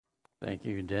Thank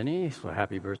you, Denny. So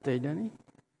happy birthday, Denny.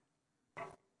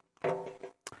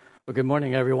 Well, good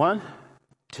morning, everyone.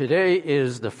 Today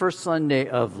is the first Sunday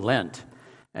of Lent,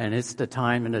 and it's the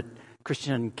time in the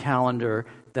Christian calendar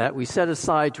that we set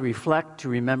aside to reflect, to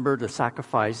remember the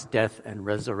sacrifice, death, and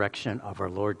resurrection of our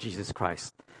Lord Jesus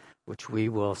Christ, which we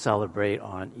will celebrate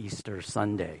on Easter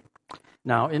Sunday.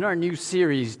 Now, in our new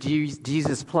series,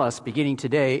 Jesus Plus, beginning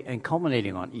today and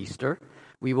culminating on Easter,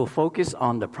 we will focus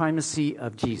on the primacy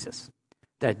of Jesus,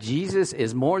 that Jesus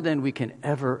is more than we can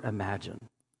ever imagine.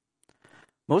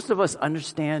 Most of us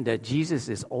understand that Jesus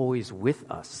is always with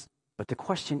us, but the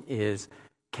question is,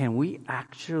 can we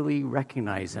actually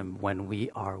recognize him when we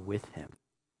are with him?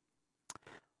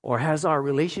 Or has our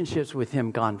relationships with him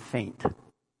gone faint,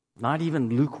 not even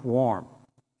lukewarm,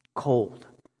 cold?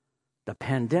 The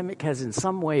pandemic has in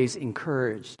some ways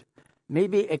encouraged,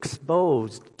 maybe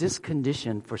exposed this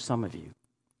condition for some of you.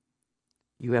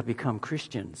 You have become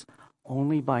Christians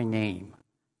only by name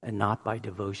and not by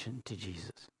devotion to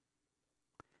Jesus.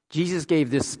 Jesus gave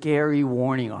this scary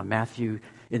warning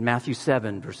in Matthew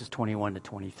 7, verses 21 to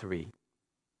 23.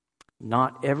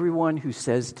 Not everyone who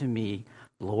says to me,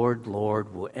 Lord,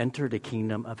 Lord, will enter the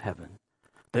kingdom of heaven,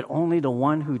 but only the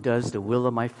one who does the will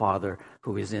of my Father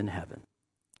who is in heaven.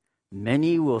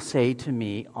 Many will say to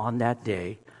me on that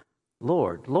day,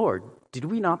 Lord, Lord, did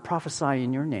we not prophesy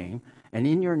in your name, and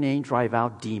in your name drive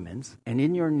out demons, and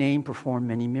in your name perform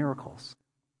many miracles?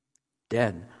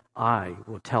 Then I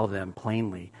will tell them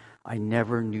plainly, I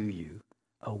never knew you.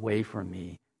 Away from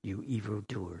me, you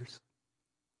evildoers.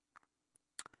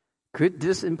 Could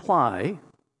this imply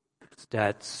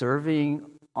that serving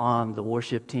on the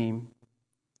worship team,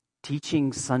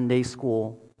 teaching Sunday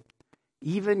school,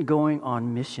 even going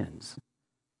on missions,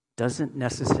 doesn't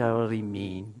necessarily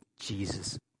mean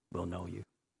Jesus will know you?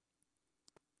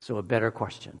 So a better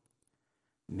question.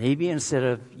 Maybe instead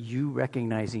of you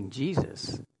recognizing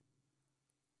Jesus,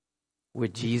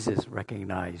 would Jesus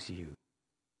recognize you?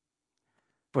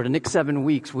 For the next 7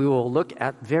 weeks, we will look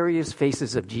at various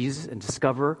faces of Jesus and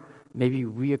discover, maybe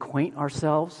reacquaint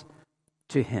ourselves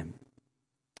to him.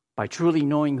 By truly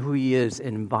knowing who he is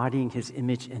and embodying his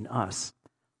image in us,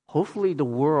 hopefully the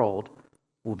world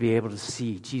will be able to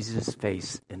see Jesus'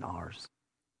 face in ours.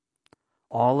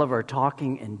 All of our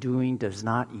talking and doing does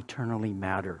not eternally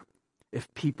matter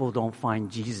if people don't find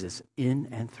Jesus in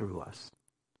and through us,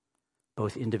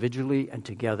 both individually and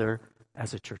together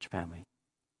as a church family.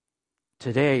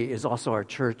 Today is also our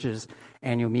church's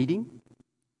annual meeting,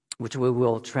 which we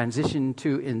will transition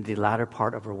to in the latter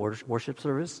part of our worship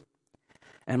service.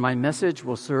 And my message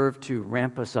will serve to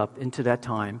ramp us up into that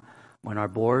time when our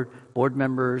board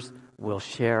members will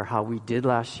share how we did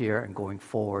last year and going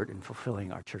forward in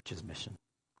fulfilling our church's mission.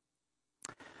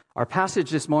 Our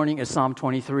passage this morning is Psalm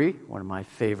 23, one of my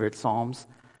favorite psalms,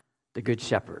 the Good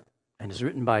Shepherd, and is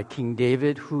written by King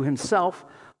David, who himself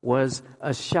was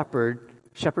a shepherd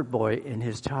boy in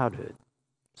his childhood.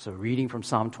 So reading from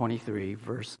Psalm 23,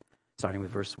 starting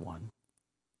with verse 1.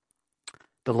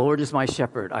 The Lord is my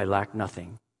shepherd, I lack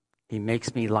nothing. He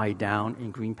makes me lie down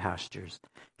in green pastures.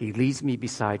 He leads me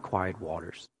beside quiet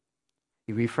waters.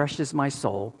 He refreshes my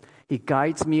soul. He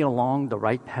guides me along the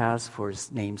right paths for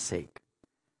his name's sake.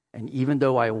 And even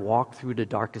though I walk through the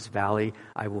darkest valley,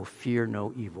 I will fear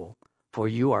no evil, for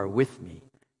you are with me.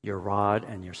 Your rod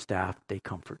and your staff, they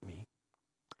comfort me.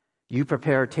 You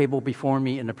prepare a table before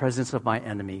me in the presence of my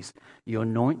enemies. You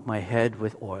anoint my head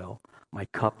with oil. My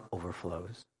cup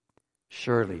overflows.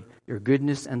 Surely your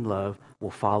goodness and love will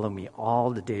follow me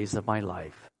all the days of my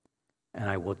life, and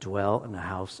I will dwell in the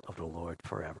house of the Lord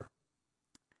forever.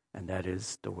 And that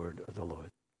is the word of the Lord.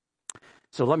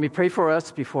 So let me pray for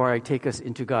us before I take us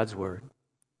into God's word.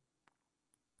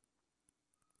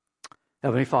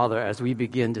 Heavenly Father, as we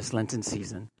begin this Lenten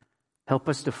season, help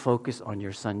us to focus on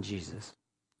your Son Jesus,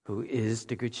 who is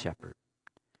the Good Shepherd.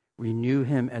 Renew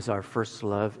him as our first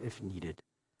love if needed,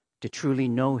 to truly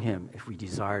know him if we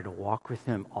desire to walk with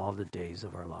him all the days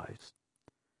of our lives.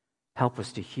 Help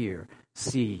us to hear,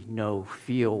 see, know,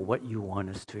 feel what you want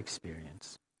us to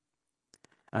experience.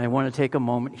 And I want to take a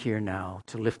moment here now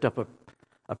to lift up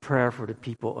a prayer for the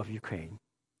people of Ukraine.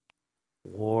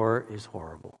 War is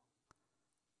horrible.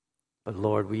 But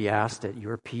Lord, we ask that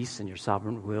your peace and your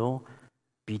sovereign will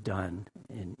be done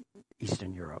in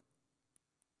Eastern Europe.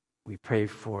 We pray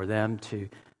for them to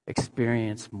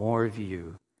experience more of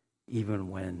you even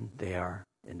when they are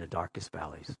in the darkest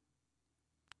valleys.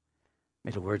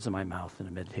 May the words of my mouth and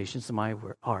the meditations of my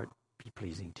heart be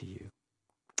pleasing to you.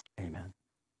 Amen.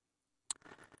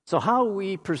 So how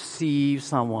we perceive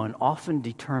someone often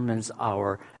determines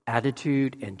our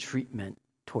attitude and treatment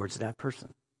towards that person.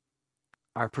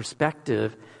 Our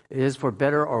perspective is, for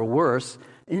better or worse,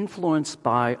 influenced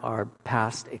by our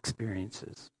past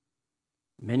experiences.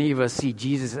 Many of us see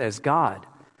Jesus as God,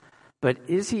 but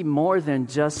is he more than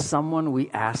just someone we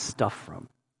ask stuff from,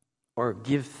 or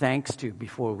give thanks to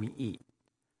before we eat,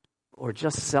 or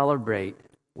just celebrate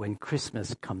when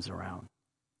Christmas comes around?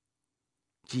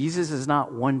 Jesus is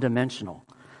not one-dimensional,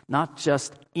 not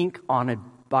just ink on a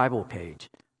Bible page,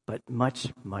 but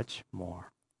much, much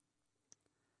more.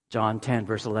 John 10,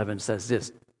 verse 11 says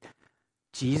this: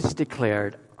 Jesus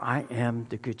declared, "I am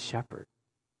the good shepherd."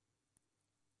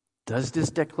 Does this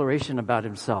declaration about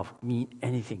himself mean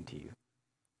anything to you?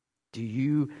 Do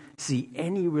you see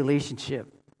any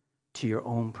relationship to your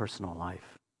own personal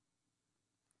life?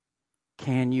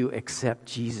 Can you accept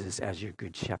Jesus as your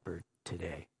good shepherd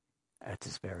today, at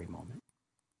this very moment?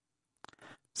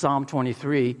 Psalm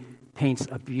 23 paints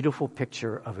a beautiful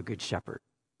picture of a good shepherd.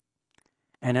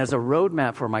 And as a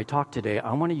roadmap for my talk today,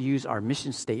 I want to use our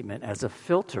mission statement as a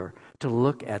filter to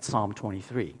look at Psalm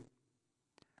 23.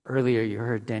 Earlier, you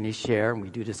heard Denny share, and we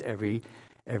do this every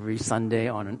Sunday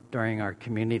during our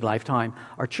community lifetime.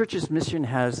 Our church's mission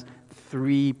has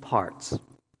 3 parts: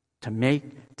 to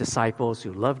make disciples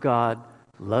who love God,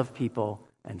 love people,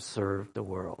 and serve the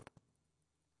world.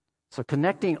 So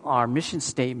connecting our mission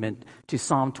statement to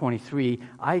Psalm 23,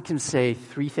 I can say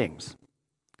 3 things.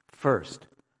 First,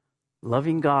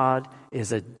 loving God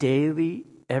is a daily,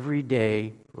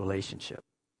 everyday relationship,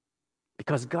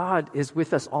 because God is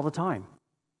with us all the time.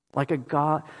 Like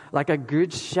a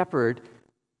good shepherd,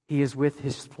 he is with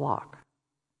his flock.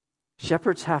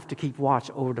 Shepherds have to keep watch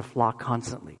over the flock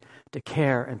constantly, to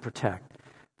care and protect,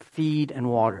 feed and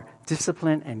water,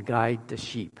 discipline and guide the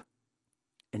sheep.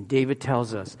 And David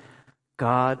tells us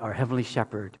God, our heavenly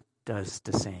shepherd, does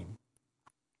the same.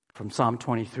 From Psalm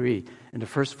 23, in the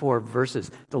first 4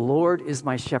 verses, "The Lord is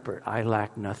my shepherd, I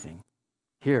lack nothing."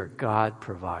 Here, God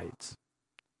provides.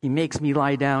 He makes me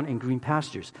lie down in green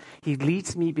pastures. He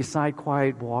leads me beside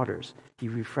quiet waters. He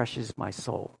refreshes my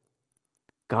soul.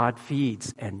 God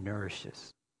feeds and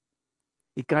nourishes.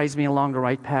 He guides me along the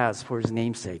right paths for his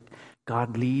name's sake.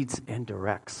 God leads and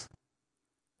directs.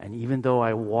 And even though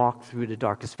I walk through the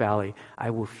darkest valley, I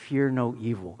will fear no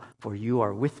evil, for you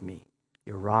are with me.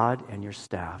 Your rod and your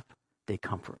staff, they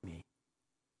comfort me.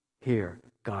 Here,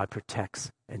 God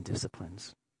protects and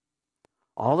disciplines.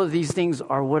 All of these things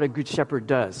are what a good shepherd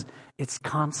does. It's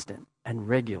constant and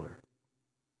regular.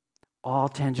 All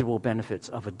tangible benefits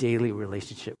of a daily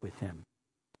relationship with him.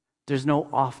 There's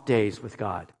no off days with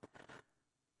God,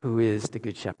 who is the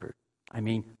good shepherd. I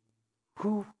mean,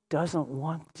 who doesn't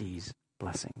want these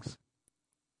blessings?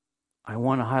 I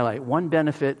want to highlight one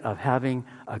benefit of having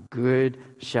a good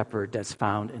shepherd that's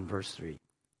found in verse 3.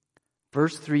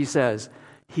 Verse 3 says,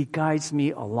 "He guides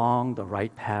me along the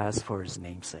right paths for his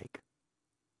name's sake."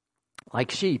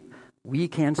 Like sheep, we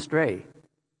can stray,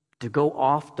 to go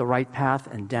off the right path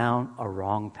and down a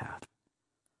wrong path.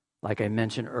 Like I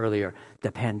mentioned earlier,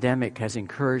 the pandemic has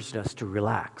encouraged us to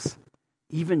relax,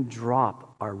 even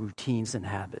drop our routines and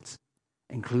habits,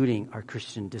 including our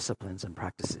Christian disciplines and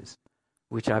practices,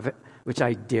 which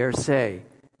I dare say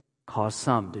cause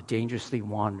some to dangerously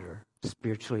wander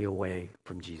spiritually away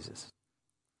from Jesus.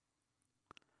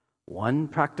 One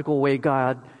practical way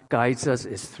God guides us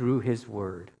is through his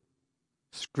word.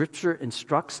 Scripture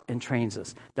instructs and trains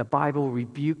us. The Bible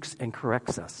rebukes and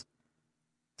corrects us.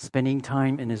 Spending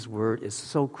time in his word is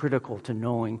so critical to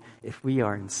knowing if we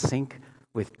are in sync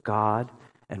with God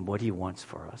and what he wants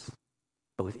for us,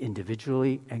 both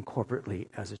individually and corporately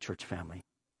as a church family.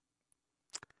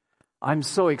 I'm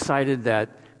so excited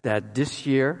that this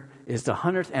year is the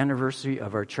 100th anniversary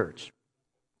of our church.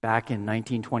 Back in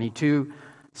 1922,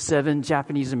 7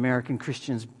 Japanese American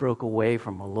Christians broke away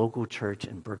from a local church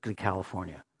in Berkeley,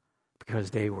 California,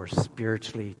 because they were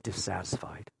spiritually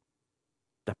dissatisfied.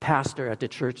 The pastor at the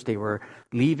church they were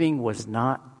leaving was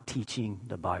not teaching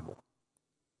the Bible.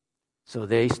 So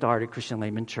they started Christian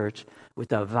Layman Church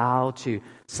with a vow to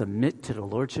submit to the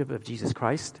lordship of Jesus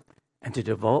Christ and to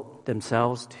devote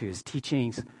themselves to his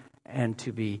teachings and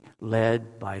to be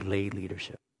led by lay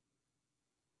leadership.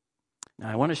 Now,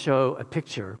 I want to show a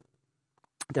picture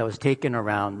that was taken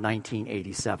around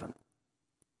 1987.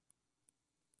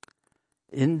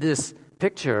 In this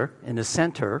picture, in the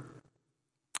center,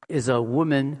 is a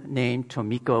woman named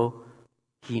Tomiko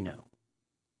Hino.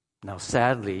 Now,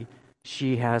 sadly,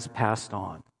 she has passed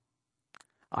on.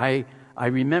 I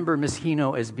remember Miss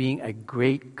Hino as being a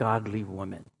great godly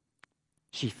woman.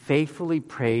 She faithfully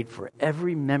prayed for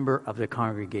every member of the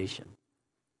congregation.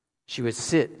 She would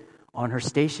sit on her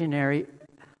stationary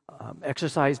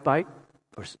exercise bike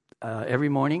every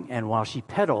morning, and while she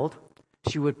pedaled,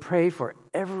 she would pray for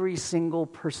every single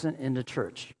person in the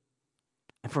church.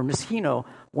 And for Miss Hino,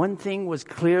 one thing was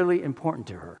clearly important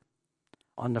to her.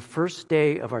 On the first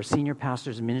day of our senior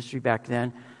pastor's ministry back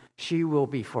then, she will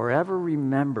be forever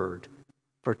remembered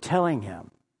for telling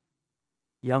him,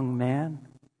 "Young man,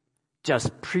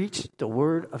 just preach the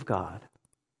word of God."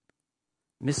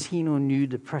 Miss Hino knew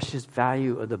the precious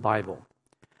value of the Bible.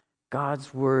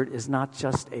 God's word is not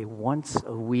just a once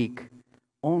a week,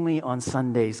 only on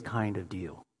Sundays kind of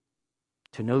deal.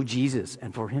 To know Jesus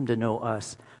and for him to know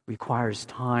us requires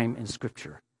time in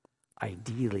Scripture,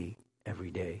 ideally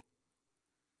every day.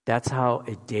 That's how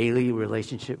a daily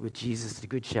relationship with Jesus, the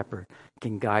Good Shepherd,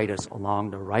 can guide us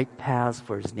along the right paths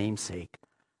for his name's sake,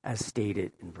 as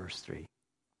stated in verse 3.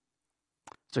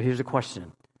 So here's a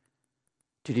question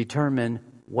to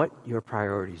determine what your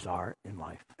priorities are in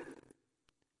life.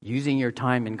 Using your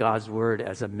time in God's word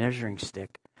as a measuring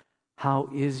stick, how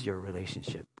is your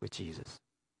relationship with Jesus?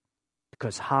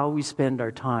 Because how we spend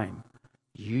our time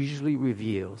usually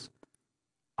reveals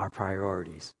our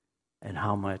priorities and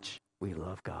how much we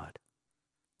love God.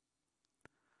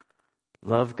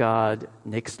 Love God,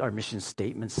 next our mission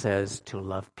statement says to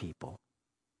love people.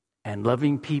 And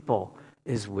loving people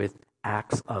is with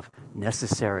acts of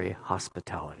necessary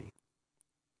hospitality.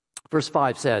 Verse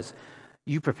 5 says,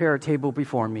 "You prepare a table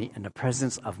before me in the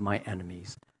presence of my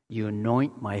enemies. You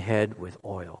anoint my head with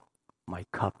oil. My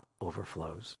cup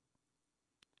overflows."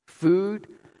 Food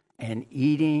and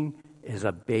eating is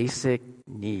a basic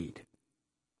need.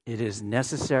 It is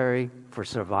necessary for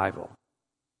survival.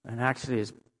 And actually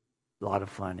it's a lot of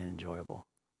fun and enjoyable.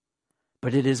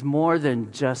 But it is more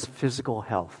than just physical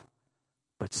health,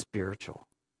 but spiritual.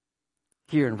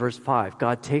 Here in verse 5,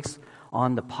 God takes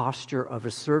on the posture of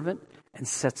a servant and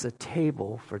sets a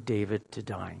table for David to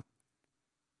dine.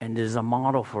 And it is a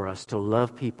model for us to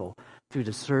love people through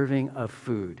the serving of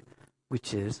food,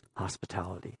 which is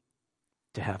hospitality,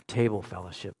 to have table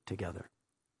fellowship together.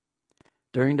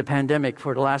 During the pandemic,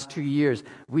 for the last 2 years,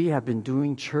 we have been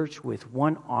doing church with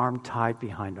one arm tied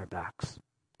behind our backs.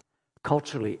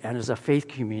 Culturally and as a faith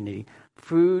community,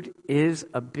 food is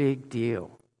a big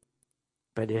deal.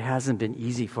 But it hasn't been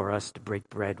easy for us to break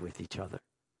bread with each other.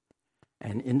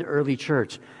 And in the early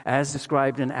church, as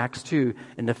described in Acts 2,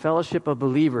 in the fellowship of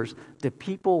believers, the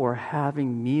people were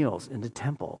having meals in the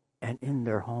temple and in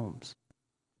their homes.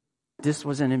 This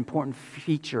was an important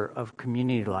feature of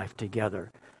community life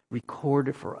together,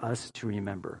 recorded for us to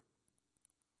remember.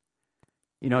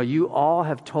 You know, you all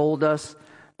have told us,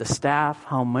 the staff,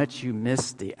 how much you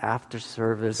miss the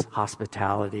after-service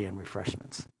hospitality and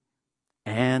refreshments,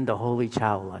 and the Holy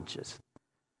Chow lunches.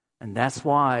 And that's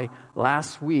why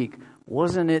last week,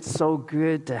 wasn't it so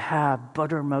good to have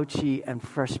butter mochi and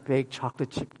fresh-baked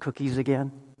chocolate chip cookies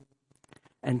again?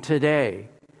 And today,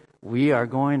 we are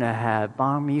going to have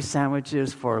banh mi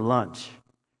sandwiches for lunch.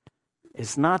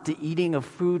 It's not the eating of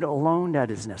food alone that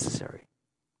is necessary,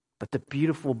 but the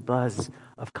beautiful buzz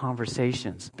of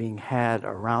conversations being had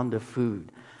around the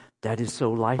food that is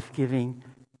so life-giving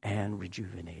and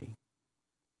rejuvenating.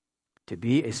 To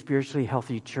be a spiritually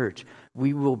healthy church,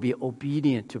 we will be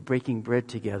obedient to breaking bread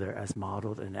together as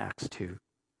modeled in Acts 2.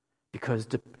 Because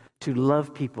to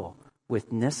love people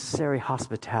with necessary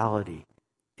hospitality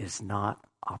is not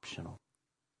optional.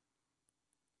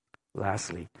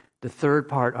 Lastly, the third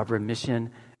part of our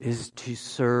mission is to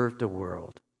serve the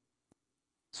world.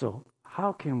 So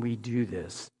how can we do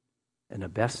this in the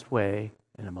best way,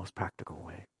 in the most practical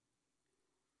way?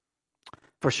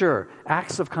 For sure,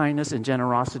 acts of kindness and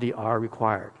generosity are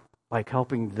required, like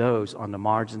helping those on the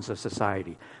margins of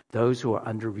society, those who are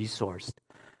under-resourced,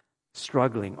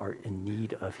 struggling, or in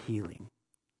need of healing.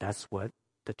 That's what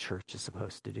the church is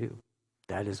supposed to do.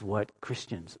 That is what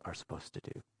Christians are supposed to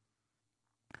do.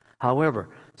 However,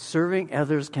 serving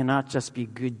others cannot just be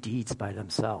good deeds by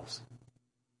themselves.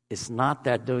 It's not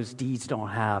that those deeds don't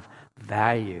have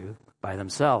value by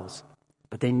themselves,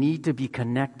 but they need to be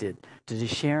connected to the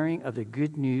sharing of the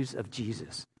good news of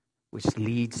Jesus, which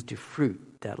leads to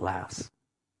fruit that lasts.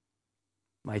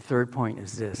 My third point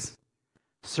is this.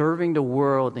 Serving the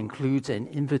world includes an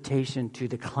invitation to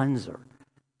the cleanser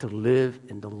to live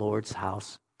in the Lord's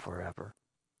house forever.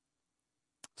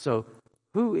 So,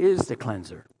 who is the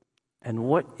cleanser? And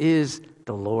what is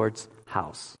the Lord's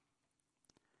house?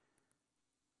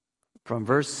 From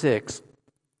verse 6,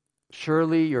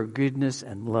 "Surely your goodness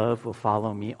and love will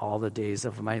follow me all the days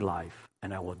of my life,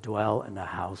 and I will dwell in the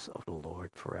house of the Lord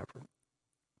forever."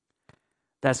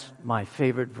 That's my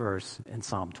favorite verse in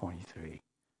Psalm 23.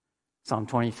 Psalm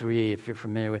 23, if you're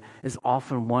familiar with it, is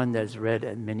often one that is read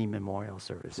at many memorial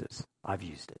services. I've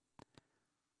used it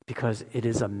because it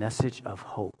is a message of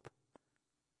hope.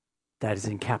 that is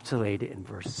encapsulated in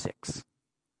verse 6,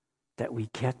 that we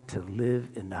get to live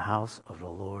in the house of the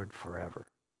Lord forever.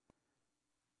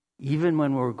 Even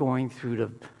when we're going through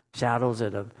the shadows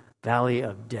of the valley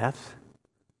of death,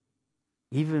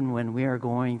 even when we are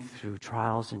going through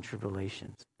trials and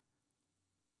tribulations,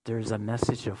 there's a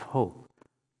message of hope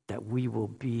that we will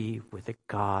be with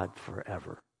God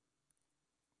forever.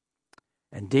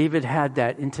 And David had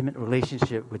that intimate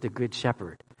relationship with the Good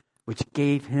Shepherd, which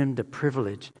gave him the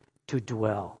privilege to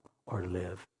dwell or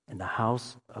live in the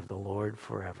house of the Lord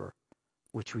forever,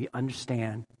 which we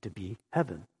understand to be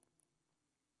heaven.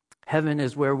 Heaven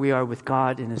is where we are with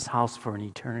God in his house for an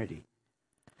eternity.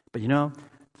 But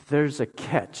there's a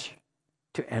catch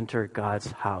to enter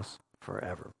God's house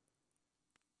forever.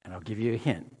 And I'll give you a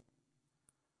hint.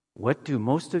 What do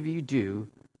most of you do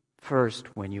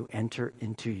first when you enter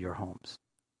into your homes?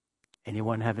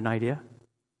 Anyone have an idea?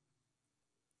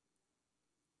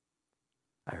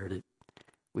 I heard it.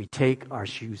 We take our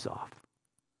shoes off.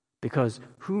 Because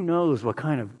who knows what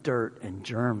kind of dirt and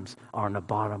germs are on the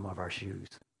bottom of our shoes?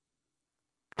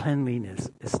 Cleanliness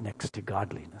is next to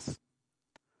godliness.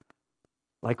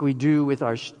 Like we do with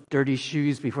our dirty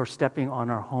shoes before stepping on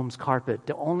our home's carpet,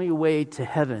 the only way to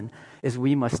heaven is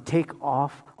we must take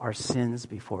off our sins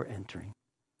before entering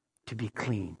to be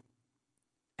clean.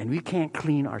 And we can't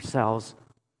clean ourselves.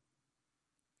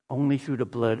 Only through the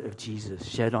blood of Jesus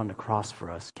shed on the cross for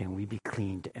us can we be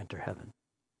clean to enter heaven.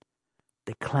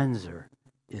 The cleanser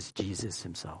is Jesus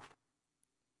himself.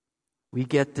 We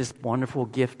get this wonderful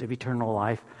gift of eternal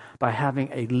life by having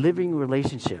a living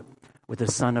relationship with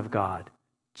the Son of God,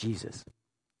 Jesus,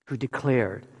 who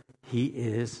declared he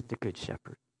is the Good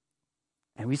Shepherd.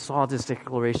 And we saw this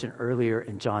declaration earlier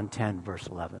in John 10, verse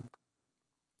 11.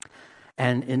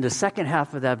 And in the second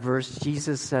half of that verse,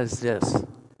 Jesus says this: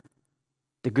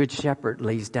 the Good Shepherd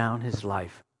lays down his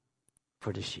life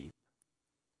for the sheep.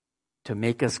 To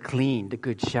make us clean, the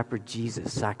Good Shepherd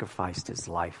Jesus sacrificed his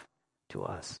life to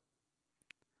us.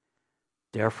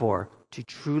 Therefore, to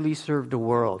truly serve the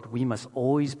world, we must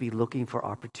always be looking for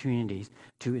opportunities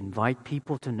to invite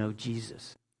people to know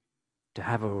Jesus, to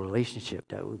have a relationship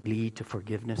that would lead to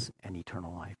forgiveness and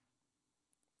eternal life.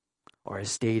 Or as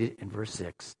stated in verse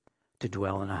 6, to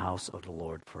dwell in the house of the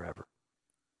Lord forever.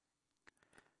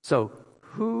 So,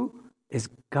 who is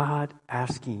God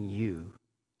asking you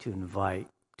to invite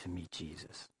to meet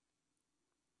Jesus?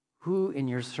 Who in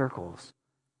your circles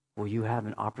will you have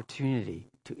an opportunity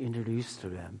to introduce to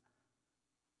them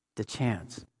the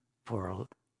chance for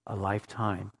a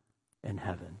lifetime in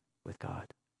heaven with God?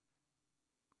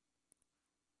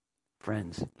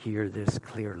 Friends, hear this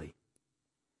clearly.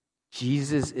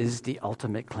 Jesus is the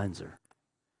ultimate cleanser,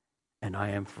 and I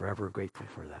am forever grateful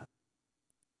for that.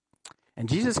 And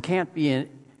Jesus can't be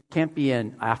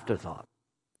an afterthought,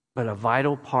 but a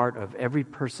vital part of every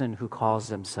person who calls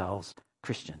themselves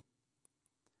Christian.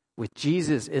 With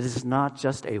Jesus, it is not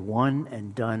just a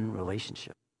one-and-done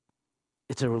relationship.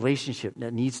 It's a relationship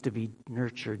that needs to be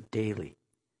nurtured daily.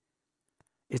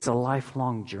 It's a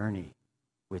lifelong journey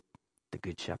with the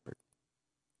Good Shepherd.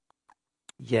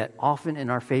 Yet, often in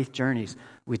our faith journeys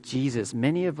with Jesus,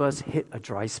 many of us hit a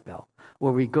dry spell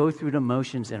where we go through the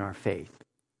motions in our faith.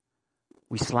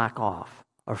 We slack off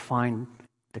or find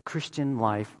the Christian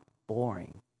life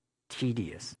boring,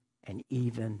 tedious, and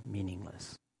even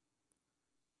meaningless.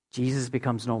 Jesus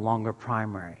becomes no longer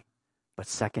primary, but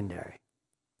secondary,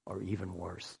 or even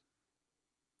worse.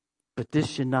 But this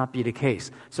should not be the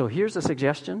case. So here's a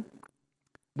suggestion.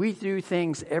 We do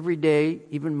things every day,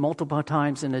 even multiple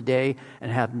times in a day,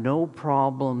 and have no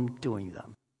problem doing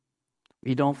them.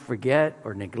 We don't forget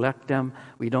or neglect them.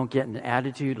 We don't get an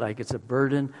attitude like it's a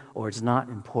burden or it's not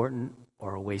important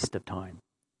or a waste of time.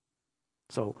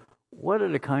 So what are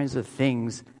the kinds of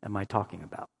things am I talking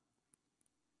about?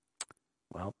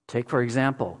 Well, take for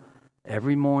example,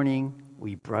 every morning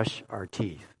we brush our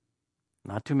teeth.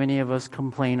 Not too many of us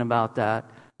complain about that.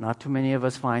 Not too many of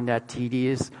us find that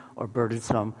tedious or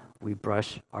burdensome. We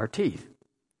brush our teeth.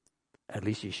 At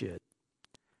least you should.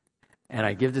 And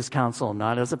I give this counsel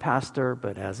not as a pastor,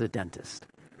 but as a dentist.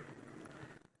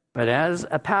 But as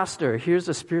a pastor, here's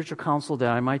a spiritual counsel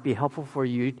that might be helpful for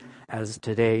you as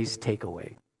today's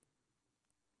takeaway.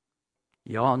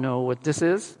 You all know what this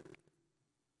is?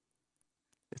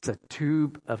 It's a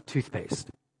tube of toothpaste.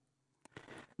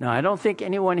 Now, I don't think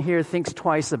anyone here thinks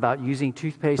twice about using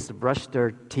toothpaste to brush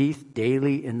their teeth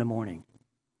daily in the morning.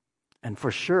 And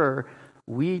for sure,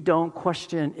 we don't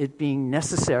question it being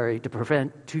necessary to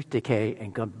prevent tooth decay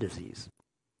and gum disease.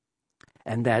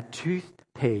 And that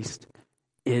toothpaste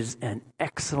is an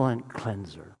excellent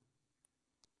cleanser.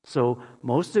 So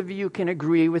most of you can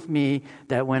agree with me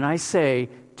that when I say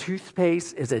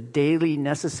toothpaste is a daily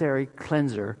necessary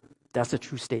cleanser, that's a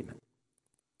true statement.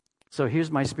 So here's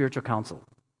my spiritual counsel.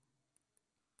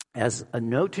 As a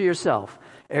note to yourself,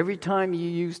 every time you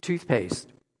use toothpaste,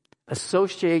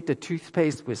 associate the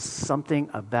toothpaste with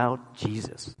something about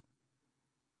Jesus.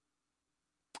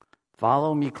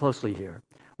 Follow me closely here.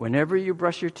 Whenever you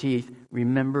brush your teeth,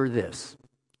 remember this.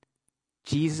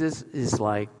 Jesus is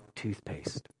like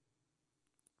toothpaste.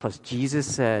 Plus, Jesus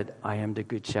said, I am the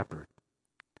good shepherd.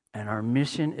 And our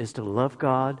mission is to love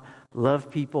God, love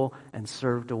people, and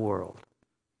serve the world.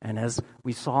 And as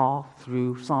we saw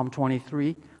through Psalm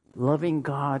 23, loving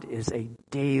God is a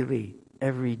daily,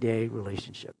 everyday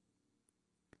relationship.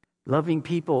 Loving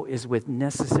people is with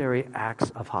necessary acts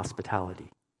of hospitality.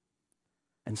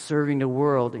 And serving the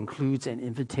world includes an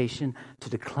invitation to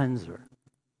the cleanser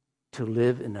to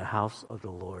live in the house of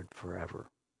the Lord forever.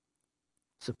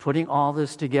 So putting all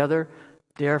this together,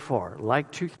 therefore,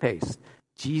 like toothpaste,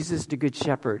 Jesus the Good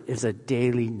Shepherd is a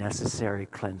daily necessary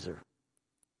cleanser.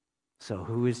 So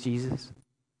who is Jesus?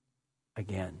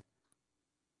 Again,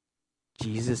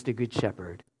 Jesus the Good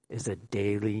Shepherd is a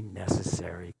daily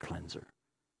necessary cleanser.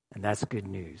 And that's good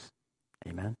news.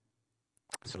 Amen?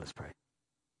 So let's pray.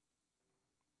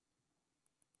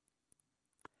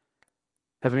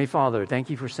 Heavenly Father, thank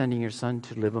you for sending your Son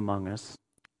to live among us,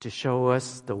 to show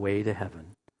us the way to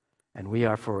heaven. And we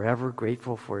are forever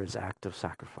grateful for his act of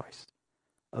sacrifice,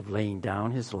 of laying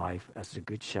down his life as the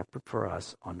good shepherd for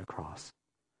us on the cross,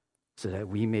 so that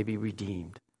we may be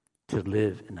redeemed to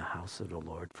live in the house of the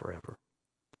Lord forever.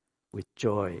 With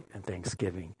joy and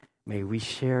thanksgiving, may we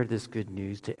share this good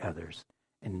news to others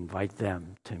and invite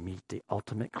them to meet the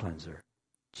ultimate cleanser,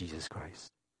 Jesus Christ.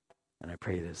 And I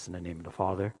pray this in the name of the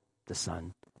Father, the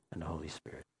Son, and the Holy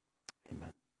Spirit.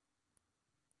 Amen.